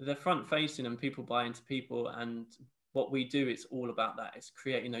they're front facing and people buy into people. And what we do, it's all about that. It's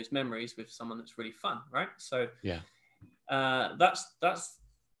creating those memories with someone that's really fun, right? So that's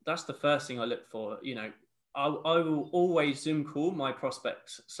the first thing I look for. I will always Zoom call my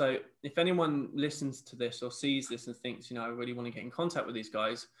prospects. So if anyone listens to this or sees this and thinks, I really want to get in contact with these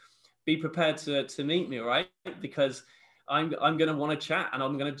guys, be prepared to meet me, right? Because I'm going to want to chat, and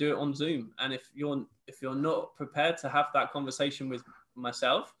I'm going to do it on Zoom. And if you're not prepared to have that conversation with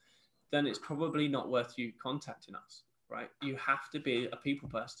myself, then it's probably not worth you contacting us, right? You have to be a people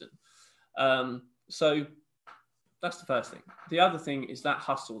person. So that's the first thing. The other thing is that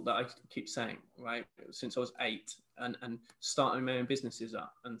hustle that I keep saying, right? Since I was 8 and starting my own businesses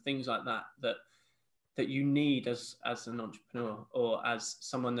up and things like that, that you need as an entrepreneur or as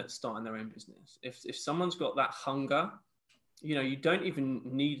someone that's starting their own business. If someone's got that hunger, you know, you don't even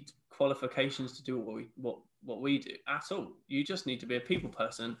need qualifications to do what we do at all. You just need to be a people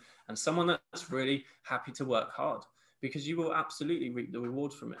person and someone that's really happy to work hard, because you will absolutely reap the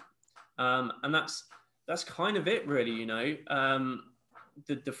rewards from it. And that's kind of it, really. You know,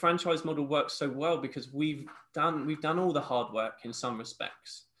 the franchise model works so well because we've done all the hard work in some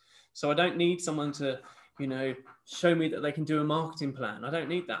respects. So I don't need someone to, you know, show me that they can do a marketing plan. I don't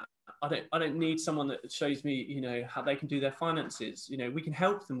need that. I don't need someone that shows me, you know, how they can do their finances. You know, we can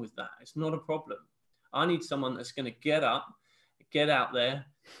help them with that. It's not a problem. I need someone that's going to get up, get out there,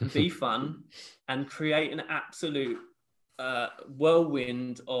 be fun, and create an absolute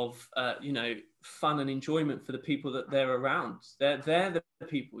whirlwind of, you know, fun and enjoyment for the people that they're around. They're the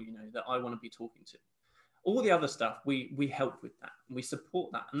people, you know, that I want to be talking to. All the other stuff, we help with that, and we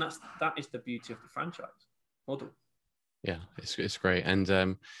support that, and that is the beauty of the franchise model. Yeah, it's great,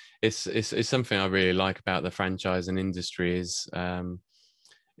 and it's something I really like about the franchising industry is,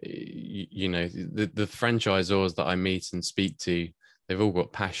 you know, the franchisors that I meet and speak to, they've all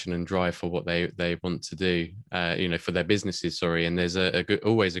got passion and drive for what they want to do, you know, for their businesses. Sorry, and there's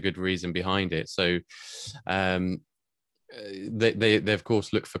always a good reason behind it. So, they of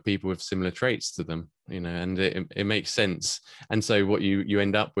course look for people with similar traits to them, you know, and it makes sense. And so what you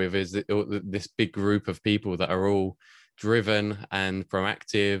end up with is this big group of people that are all driven and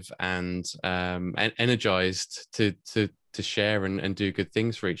proactive and energized to share and do good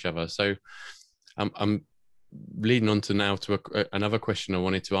things for each other. So I'm leading on to now to another question I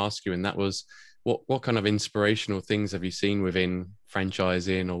wanted to ask you, and that was what kind of inspirational things have you seen within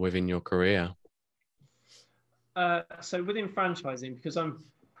franchising or within your career? So within franchising, because I've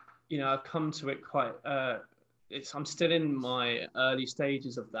come to it quite, I'm still in my early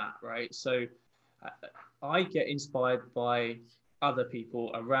stages of that, right? So I get inspired by other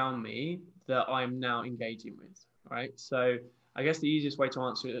people around me that I'm now engaging with, right? So I guess the easiest way to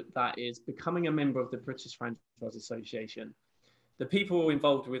answer that is becoming a member of the British Franchise Association. The people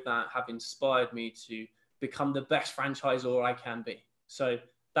involved with that have inspired me to become the best franchisor I can be. So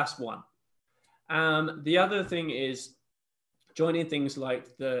that's one. The other thing is joining things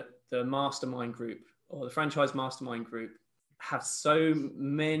like the mastermind group or the franchise mastermind group have so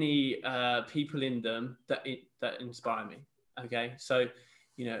many people in them that inspire me. Okay, so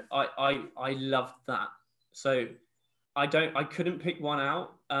you know, I love that. So I couldn't pick one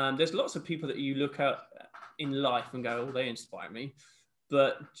out. There's lots of people that you look at in life and go, oh, they inspire me.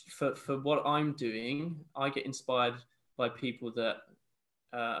 But for what I'm doing, I get inspired by people that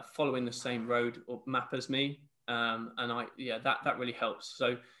following the same road or map as me, and that really helps.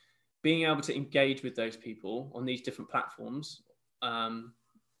 So being able to engage with those people on these different platforms, I'm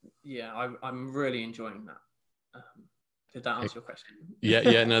really enjoying that. Did that answer your question?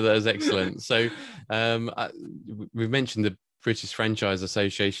 Yeah, no, that was excellent. So we've mentioned the British Franchise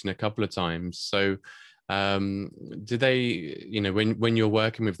Association a couple of times. So do they, you know, when you're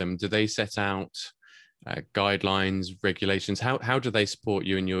working with them, do they set out guidelines, regulations? How do they support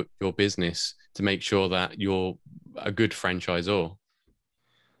you in your business to make sure that you're a good franchisor?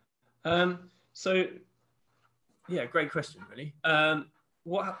 So yeah, great question, really.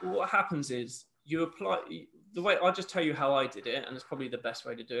 What happens is you apply the way. I'll just tell you how I did it, and it's probably the best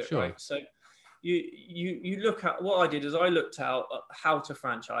way to do it. Sure. Right? So you look at what I did is I looked out how to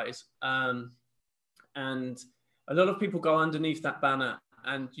franchise, and a lot of people go underneath that banner.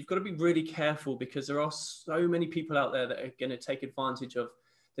 And you've got to be really careful because there are so many people out there that are going to take advantage of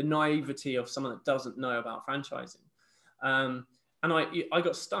the naivety of someone that doesn't know about franchising. And I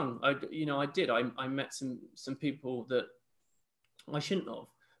got stung. I met some people that I shouldn't have.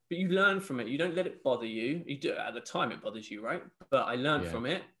 But you learn from it. You don't let it bother you. You do it at the time, it bothers you, right? But I learned from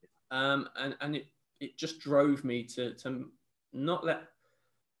it. And it just drove me to not let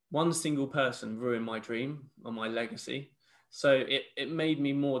one single person ruin my dream or my legacy. So it made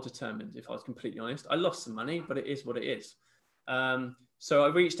me more determined, if I was completely honest. I lost some money, but it is what it is. So I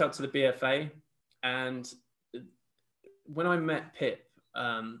reached out to the BFA, and when I met Pip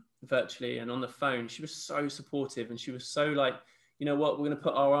virtually and on the phone, she was so supportive, and she was so like, you know what, we're going to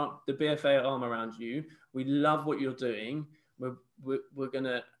put the BFA arm around you. We love what you're doing. We're going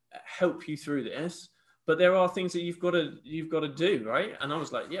to help you through this, but there are things that you've got to do, right? And I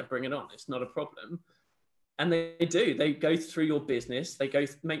was like, yeah, bring it on. It's not a problem. And they do. They go through your business. They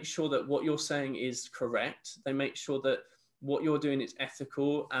make sure that what you're saying is correct. They make sure that what you're doing is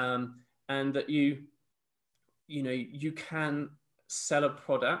ethical, and that you you can sell a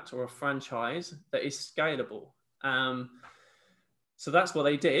product or a franchise that is scalable. So that's what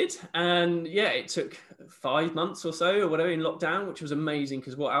they did. And yeah, it took 5 months or so or whatever in lockdown, which was amazing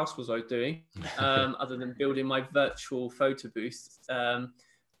because what else was I doing other than building my virtual photo booth?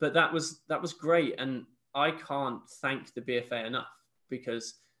 But that was great. And I can't thank the BFA enough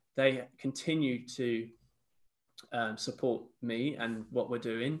because they continue to support me and what we're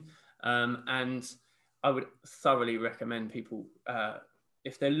doing. And I would thoroughly recommend people,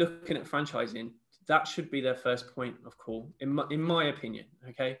 if they're looking at franchising, that should be their first point of call, in my opinion,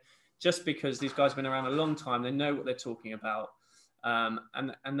 okay? Just because these guys have been around a long time, they know what they're talking about,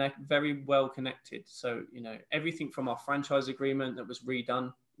 and they're very well connected. So, everything from our franchise agreement that was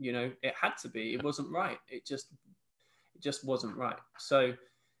redone, it had to be, it wasn't right. It just wasn't right. So,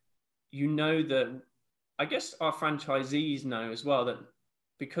 that, I guess our franchisees know as well that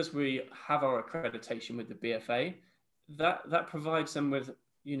because we have our accreditation with the BFA, that provides them with,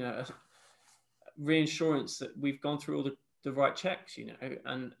 a reinsurance that we've gone through all the right checks,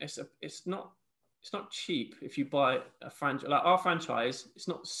 and it's not cheap. If you buy a franchise, like our franchise, it's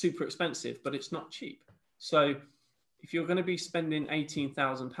not super expensive, but it's not cheap. So if you're going to be spending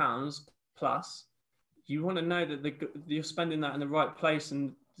 £18,000 plus, you want to know that you're spending that in the right place,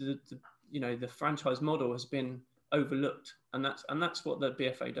 and the franchise model has been overlooked, and that's what the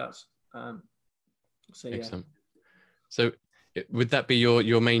BFA does. So yeah. Excellent. So would that be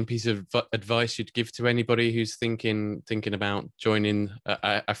your main piece of advice you'd give to anybody who's thinking about joining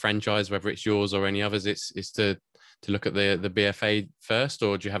a franchise, whether it's yours or any others? It's to look at the BFA first,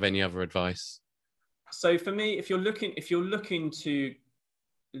 or do you have any other advice? So for me, if you're looking to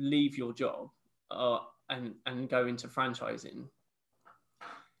leave your job and go into franchising,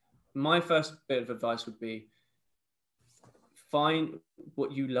 my first bit of advice would be find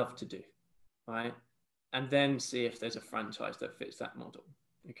what you love to do, right? And then see if there's a franchise that fits that model.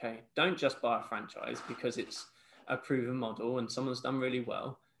 Okay. Don't just buy a franchise because it's a proven model and someone's done really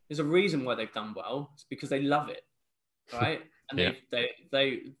well. There's a reason why they've done well. It's because they love it, right? And yeah.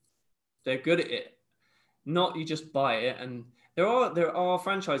 they're good at it. Not you just buy it. And there are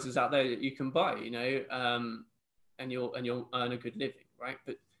franchises out there that you can buy, and you'll earn a good living, right?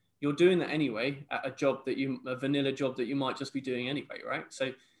 But you're doing that anyway at a vanilla job that you might just be doing anyway, right?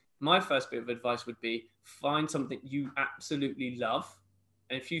 So my first bit of advice would be find something you absolutely love.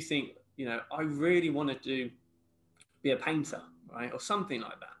 And if you think, I really want to be a painter, right? Or something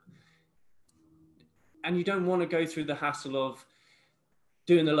like that. And you don't want to go through the hassle of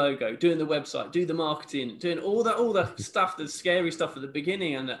doing the logo, doing the website, do the marketing, doing all the stuff, the scary stuff at the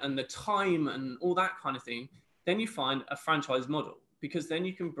beginning and the time and all that kind of thing. Then you find a franchise model, because then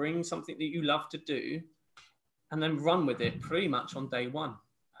you can bring something that you love to do and then run with it pretty much on day one.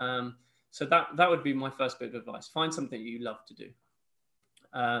 So that would be my first bit of advice. Find something you love to do.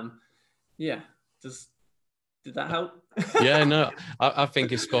 Yeah. Did that help? Yeah, no, I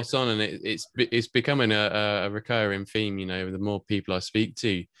think it's spot on, and it's becoming a recurring theme. The more people I speak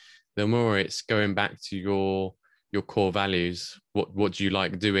to, the more it's going back to your core values. What do you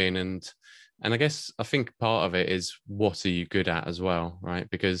like doing? And I think part of it is, what are you good at as well, right?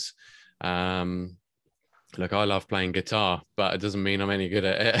 Because look, I love playing guitar, but it doesn't mean I'm any good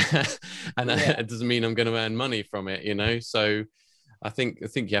at it. And it doesn't mean I'm going to earn money from it, So I think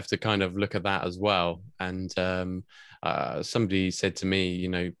you have to kind of look at that as well. And somebody said to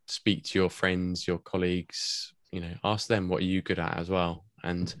me, speak to your friends, your colleagues, ask them, what are you good at as well?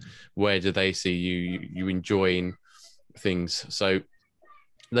 And where do they see you enjoying things? So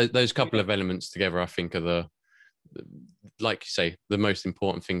those couple of elements together, I think, are like you say, the most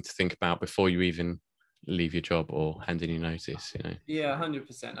important thing to think about before you even leave your job or hand in your notice. Yeah,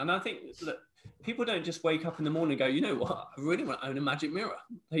 100%. And I think, look, people don't just wake up in the morning and go, you know what, I really want to own a magic mirror.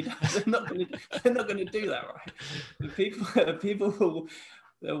 They're not going to do that, right? The people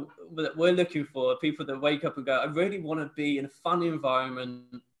that we're looking for are people that wake up and go, I really want to be in a fun environment.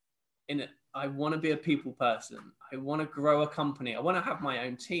 I want to be a people person. I want to grow a company. I want to have my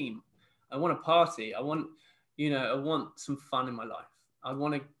own team. I want to party. I want some fun in my life. I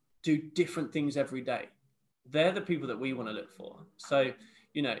want to do different things every day. They're the people that we want to look for. So,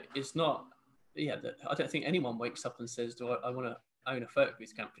 it's not, I don't think anyone wakes up and says, I want to own a photo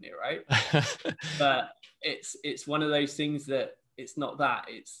booth company, right? But it's one of those things that it's not that.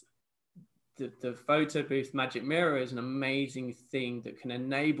 It's the photo booth magic mirror is an amazing thing that can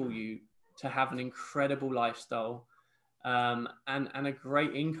enable you to have an incredible lifestyle and a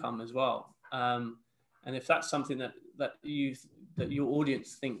great income as well. And if that's something that your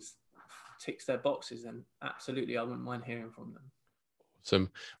audience thinks ticks their boxes, then absolutely, I wouldn't mind hearing from them. Awesome.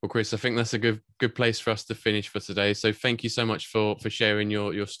 Well, Chris, I think that's a good place for us to finish for today. So thank you so much for sharing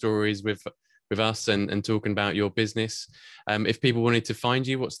your stories with us and talking about your business. If people wanted to find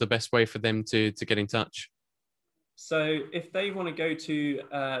you, what's the best way for them to get in touch? So if they want to go to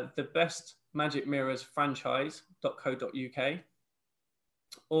the Best Magic Mirrors franchise.co.uk,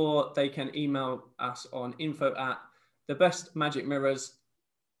 or they can email us on info@thebestmagicmirrors.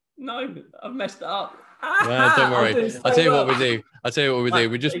 No, I've messed it up. No, don't worry. I'll tell you what we do.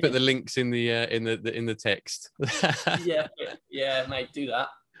 We just Right, put the links in the text. yeah, mate, do that.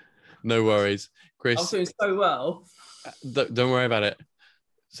 No worries, I was Chris. doing so well. Don't worry about it.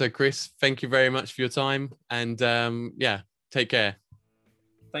 So, Chris, thank you very much for your time, and yeah, take care.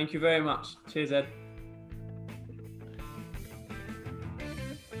 Thank you very much. Cheers, Ed.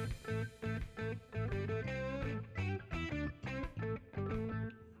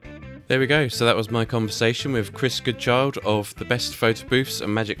 There we go. So that was my conversation with Chris Goodchild of the Best Photobooths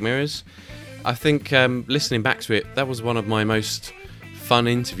and Magic Mirrors. I think listening back to it, that was one of my most fun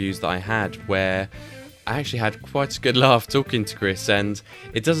interviews that I had, where I actually had quite a good laugh talking to Chris, and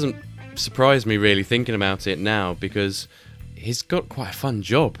it doesn't surprise me really thinking about it now, because he's got quite a fun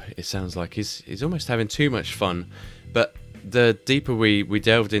job. It sounds like he's almost having too much fun. But the deeper we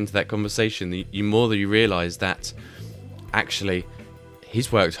delved into that conversation, the more that you realise that actually he's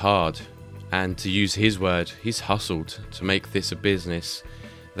worked hard, and to use his word, he's hustled to make this a business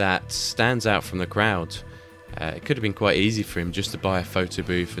that stands out from the crowd. It could have been quite easy for him just to buy a photo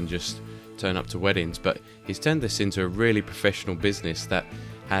booth and just turn up to weddings, but he's turned this into a really professional business that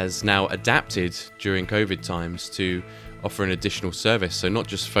has now adapted during COVID times to offer an additional service. So not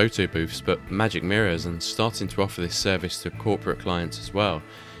just photo booths, but magic mirrors, and starting to offer this service to corporate clients as well,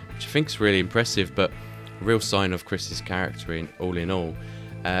 which I think is really impressive, but a real sign of Chris's character in all.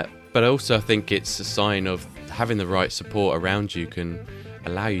 But also I think it's a sign of having the right support around you can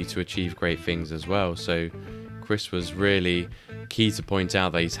allow you to achieve great things as well. So Chris was really key to point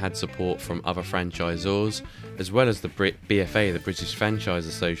out that he's had support from other franchisors, as well as the BFA, the British Franchise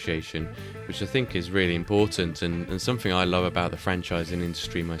Association, which I think is really important, and something I love about the franchising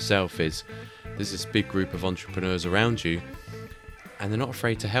industry myself is there's this big group of entrepreneurs around you, and they're not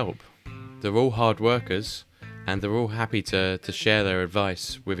afraid to help. They're all hard workers, and they're all happy to share their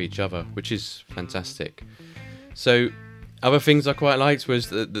advice with each other, which is fantastic. So other things I quite liked was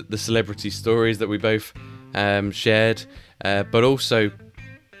the celebrity stories that we both shared, but also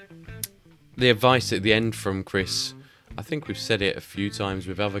the advice at the end from Chris. I think we've said it a few times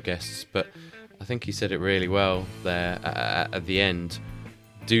with other guests, but I think he said it really well there at the end.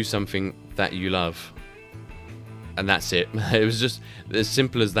 Do something that you love. And that's it. It was just as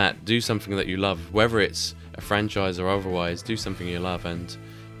simple as that. Do something that you love, whether it's a franchise or otherwise. Do something you love, and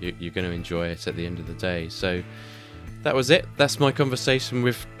you're going to enjoy it at the end of the day. So that was it. That's my conversation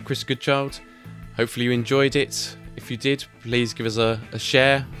with Chris Goodchild. Hopefully you enjoyed it. If you did, please give us a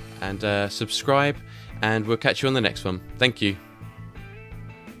share and subscribe, and we'll catch you on the next one. Thank you.